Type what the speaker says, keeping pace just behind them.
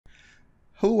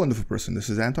Hello wonderful person, this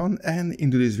is Anton, and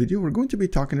in today's video we're going to be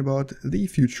talking about the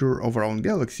future of our own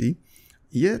galaxy,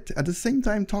 yet at the same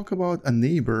time talk about a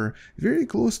neighbor very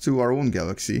close to our own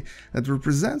galaxy that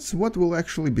represents what will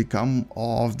actually become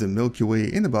of the Milky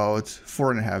Way in about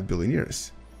 4.5 billion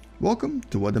years. Welcome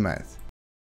to What the Math.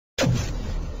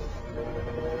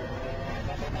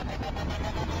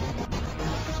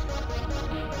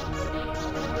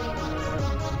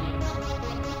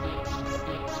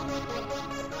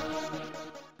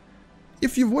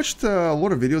 If you've watched a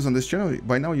lot of videos on this channel,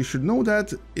 by now you should know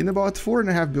that in about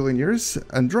 4.5 billion years,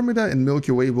 Andromeda and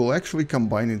Milky Way will actually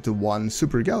combine into one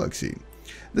super galaxy.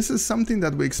 This is something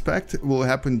that we expect will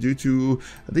happen due to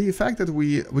the fact that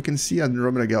we can see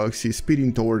Andromeda Galaxy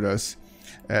speeding toward us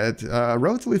at a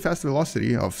relatively fast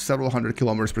velocity of several hundred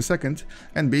kilometers per second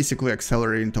and basically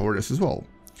accelerating toward us as well.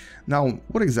 Now,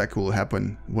 what exactly will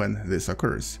happen when this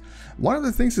occurs? One of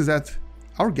the things is that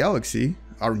our galaxy,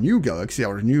 our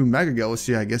new mega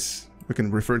galaxy, I guess we can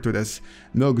refer to it as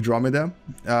Milkdromeda,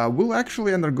 will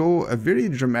actually undergo a very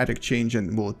dramatic change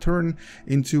and will turn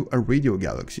into a radio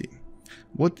galaxy.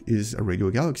 What is a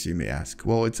radio galaxy, you may ask?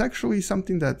 Well, it's actually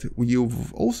something that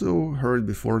you've also heard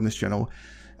before on this channel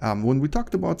when we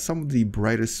talked about some of the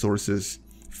brightest sources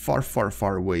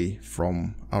far away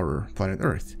from our planet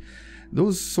Earth.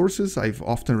 Those sources I've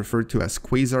often referred to as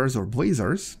quasars or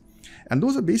blazars, and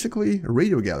those are basically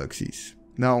radio galaxies.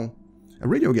 Now, a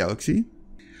radio galaxy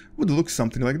would look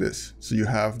something like this. So you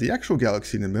have the actual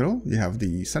galaxy in the middle, you have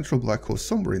the central black hole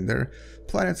somewhere in there,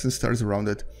 planets and stars around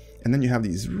it, and then you have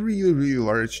these really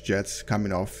large jets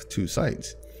coming off two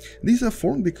sides. These are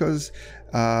formed because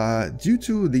due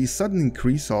to the sudden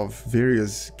increase of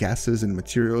various gases and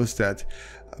materials that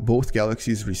both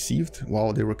galaxies received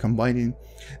while they were combining,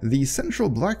 the central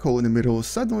black hole in the middle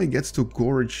suddenly gets to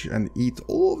gorge and eat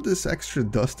all of this extra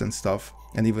dust and stuff,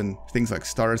 and even things like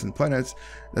stars and planets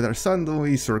that are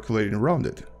suddenly circulating around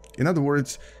it. In other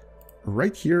words,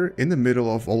 right here in the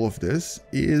middle of all of this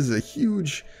is a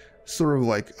huge sort of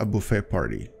like a buffet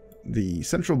party. The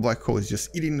central black hole is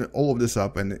just eating all of this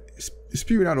up and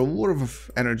spewing out a lot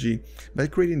of energy by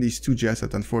creating these two jets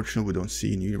that unfortunately we don't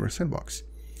see in Universe Sandbox.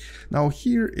 Now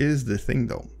here is the thing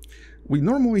though. We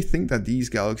normally think that these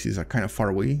galaxies are kind of far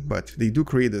away, but they do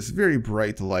create this very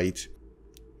bright light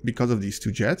because of these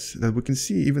two jets that we can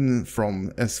see even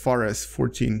from as far as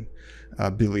 14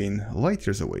 billion light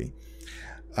years away.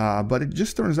 But it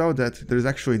just turns out that there's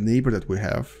actually a neighbor that we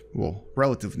have, well,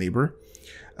 relative neighbor,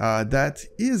 that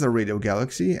is a radio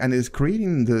galaxy and is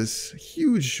creating this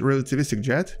huge relativistic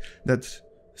jet that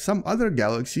some other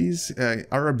galaxies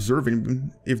are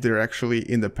observing if they're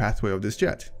actually in the pathway of this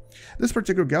jet. This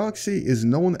particular galaxy is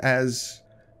known as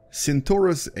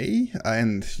Centaurus A,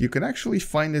 and you can actually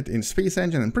find it in Space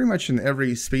Engine and pretty much in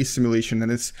every space simulation,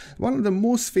 and it's one of the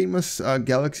most famous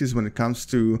galaxies when it comes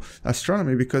to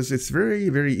astronomy because it's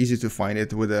very easy to find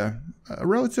it with a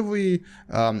relatively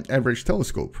average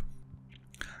telescope.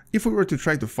 If we were to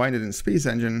try to find it in Space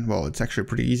Engine, well, it's actually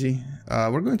pretty easy.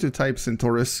 We're going to type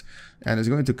Centaurus and it's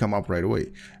going to come up right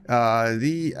away.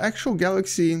 The actual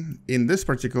galaxy in this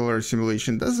particular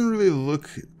simulation doesn't really look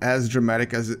as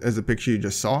dramatic as the picture you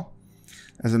just saw.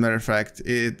 As a matter of fact,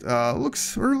 it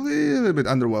looks a little bit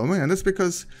underwhelming, and that's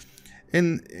because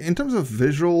in terms of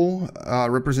visual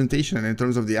representation and in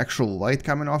terms of the actual light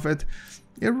coming off it,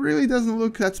 it really doesn't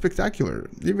look that spectacular,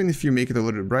 even if you make it a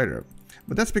little bit brighter.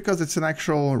 But that's because it's an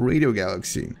actual radio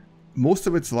galaxy. Most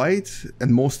of its light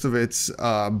and most of its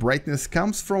brightness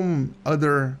comes from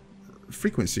other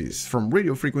frequencies, from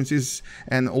radio frequencies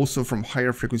and also from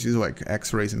higher frequencies like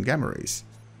X-rays and gamma rays.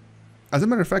 As a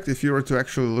matter of fact, if you were to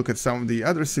actually look at some of the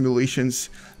other simulations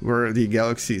where the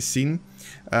galaxy is seen,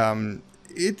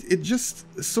 it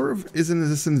just sort of is in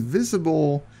this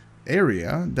invisible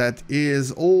area that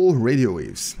is all radio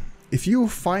waves. If you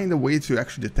find a way to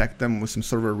actually detect them with some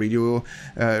sort of a radio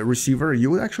receiver,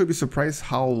 you would actually be surprised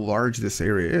how large this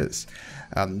area is.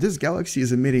 This galaxy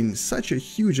is emitting such a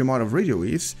huge amount of radio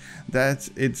waves that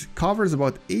it covers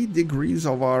about 8 degrees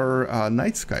of our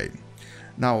night sky.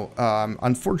 Now,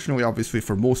 unfortunately, obviously,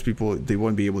 for most people, they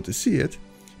won't be able to see it.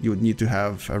 You would need to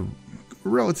have a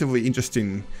relatively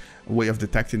interesting way of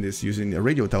detecting this using a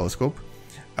radio telescope.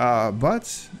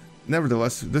 But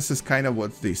nevertheless, this is kind of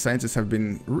what the scientists have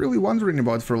been really wondering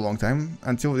about for a long time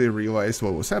until they realized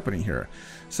what was happening here.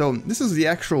 So this is the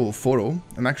actual photo,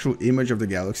 an actual image of the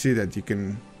galaxy that you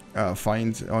can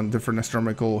find on different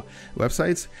astronomical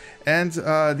websites. And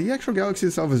the actual galaxy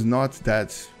itself is not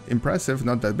that impressive,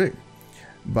 not that big.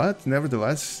 But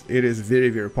nevertheless, it is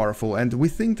very powerful, and we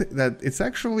think that it's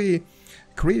actually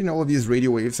creating all of these radio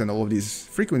waves and all of these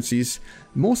frequencies,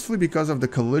 mostly because of the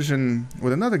collision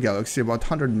with another galaxy about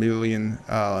 100 million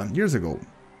years ago.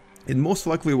 It most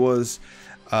likely was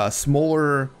a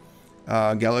smaller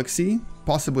galaxy,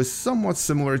 possibly somewhat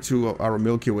similar to our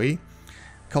Milky Way,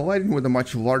 colliding with a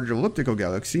much larger elliptical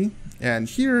galaxy. And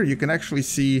here you can actually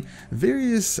see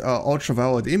various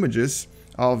ultraviolet images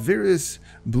of various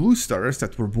blue stars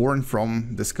that were born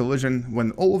from this collision when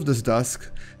all of this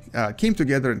dust came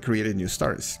together and created new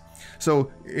stars. So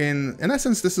in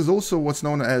essence, this is also what's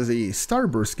known as a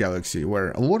Starburst Galaxy,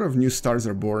 where a lot of new stars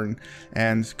are born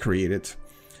and created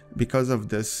because of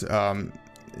this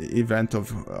event of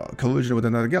collision with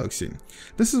another galaxy.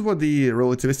 This is what the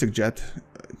relativistic jet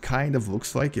kind of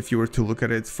looks like if you were to look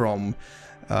at it from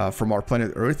our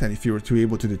planet Earth, and if you were to be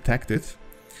able to detect it,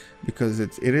 because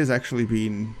it is actually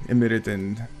being emitted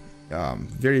in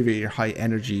very, very high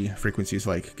energy frequencies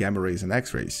like gamma rays and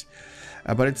X-rays.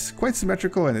 But it's quite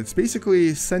symmetrical, and it's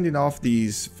basically sending off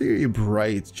these very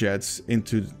bright jets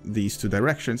into these two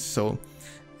directions. So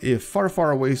if far,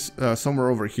 far away, somewhere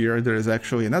over here, there is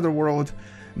actually another world,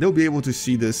 they'll be able to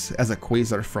see this as a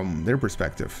quasar from their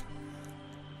perspective.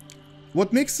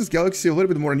 What makes this galaxy a little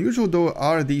bit more unusual, though,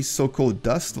 are these so-called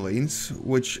dust lanes,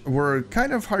 which were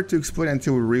kind of hard to explain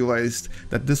until we realized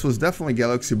that this was definitely a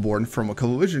galaxy born from a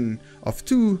collision of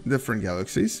two different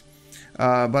galaxies.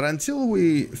 But until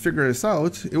we figured this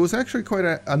out, it was actually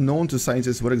quite unknown to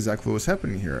scientists what exactly was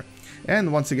happening here.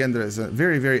 And once again, there is a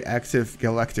very, very active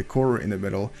galactic core in the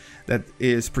middle that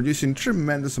is producing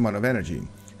tremendous amount of energy.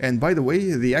 And by the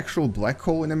way, the actual black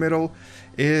hole in the middle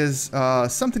is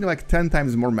something like 10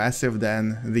 times more massive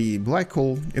than the black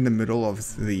hole in the middle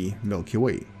of the Milky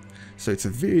Way. So it's a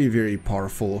very, very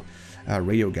powerful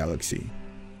radio galaxy.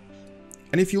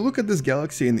 And if you look at this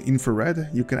galaxy in infrared,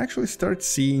 you can actually start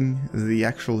seeing the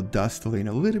actual dust lane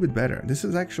a little bit better. This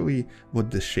is actually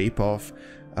what the shape of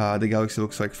the galaxy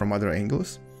looks like from other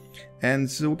angles. And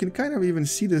so we can kind of even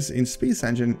see this in Space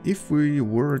Engine if we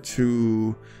were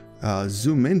to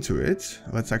zoom into it.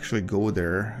 Let's actually go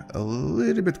there a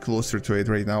little bit closer to it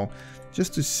right now,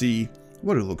 just to see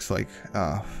what it looks like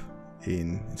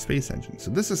in Space Engine.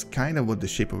 So this is kind of what the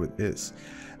shape of it is.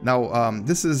 Now,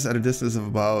 this is at a distance of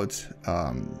about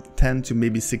 10 to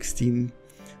maybe 16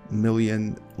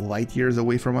 million light years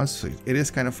away from us. So it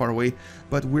is kind of far away,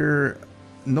 but we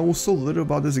know so little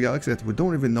about this galaxy that we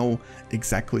don't even know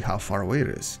exactly how far away it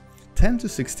is. 10 to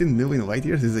 16 million light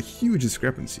years is a huge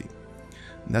discrepancy.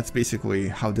 And that's basically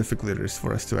how difficult it is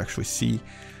for us to actually see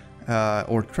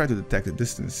or try to detect the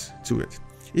distance to it.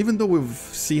 Even though we've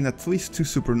seen at least 2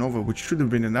 supernovae, which should have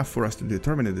been enough for us to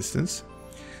determine the distance,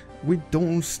 we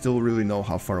don't still really know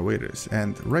how far away it is.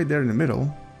 And right there in the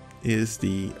middle is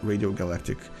the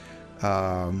radiogalactic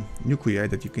nuclei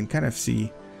that you can kind of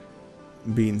see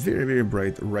being very, very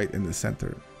bright right in the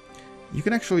center. You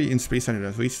can actually, in Space Engine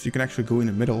at least, you can actually go in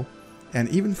the middle and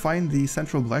even find the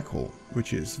central black hole,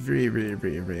 which is very, very,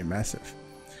 very, very massive.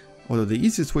 Although the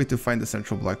easiest way to find the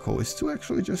central black hole is to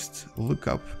actually just look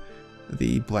up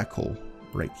the black hole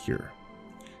right here.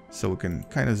 So we can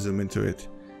kind of zoom into it,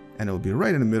 and it'll be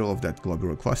right in the middle of that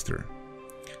globular cluster.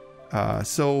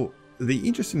 So the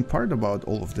interesting part about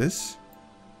all of this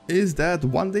is that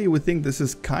one day we think this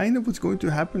is kind of what's going to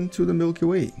happen to the Milky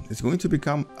Way. It's going to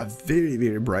become a very,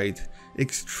 very bright,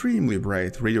 extremely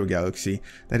bright radio galaxy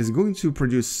that is going to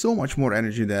produce so much more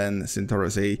energy than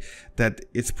Centaurus A that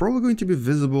it's probably going to be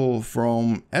visible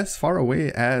from as far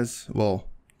away as, well,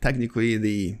 technically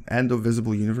the end of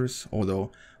visible universe,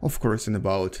 although of course in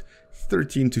about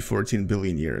 13 to 14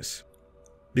 billion years.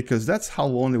 Because that's how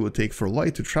long it would take for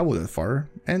light to travel that far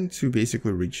and to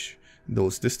basically reach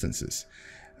those distances.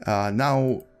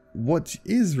 Now, what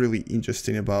is really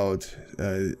interesting about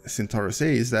Centaurus A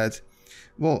is that,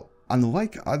 well,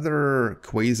 unlike other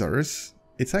quasars,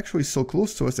 it's actually so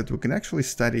close to us that we can actually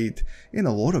study it in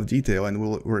a lot of detail, and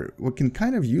we can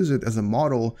kind of use it as a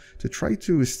model to try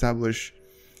to establish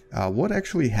what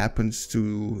actually happens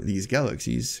to these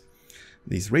galaxies,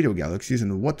 these radio galaxies,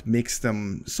 and what makes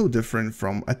them so different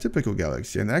from a typical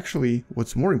galaxy. And actually,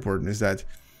 what's more important is that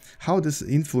how this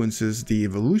influences the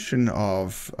evolution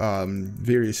of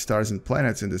various stars and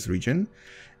planets in this region,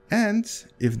 and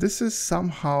if this is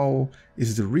somehow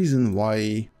is the reason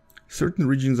why certain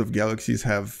regions of galaxies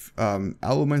have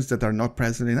elements that are not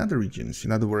present in other regions.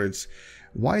 In other words,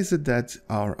 why is it that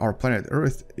our planet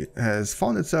Earth has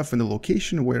found itself in a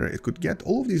location where it could get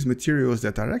all of these materials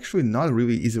that are actually not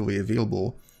really easily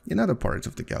available in other parts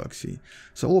of the galaxy?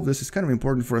 So all of this is kind of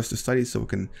important for us to study so we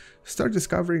can start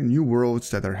discovering new worlds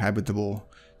that are habitable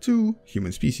to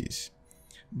human species.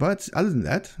 But other than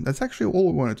that, that's actually all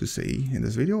I wanted to say in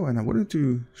this video, and I wanted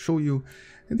to show you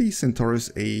the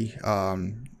Centaurus A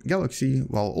galaxy,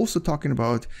 while also talking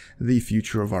about the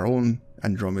future of our own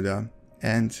Andromeda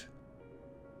and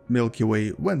Milky Way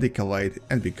when they collide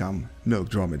and become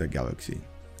Milkdromeda Galaxy.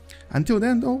 Until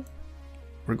then though,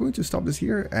 we're going to stop this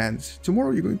here, and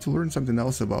tomorrow you're going to learn something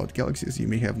else about galaxies you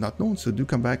may have not known, so do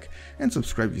come back and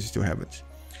subscribe if you still haven't.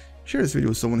 Share this video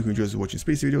with someone who enjoys watching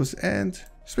space videos, and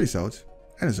space out,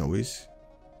 and as always,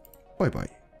 bye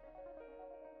bye.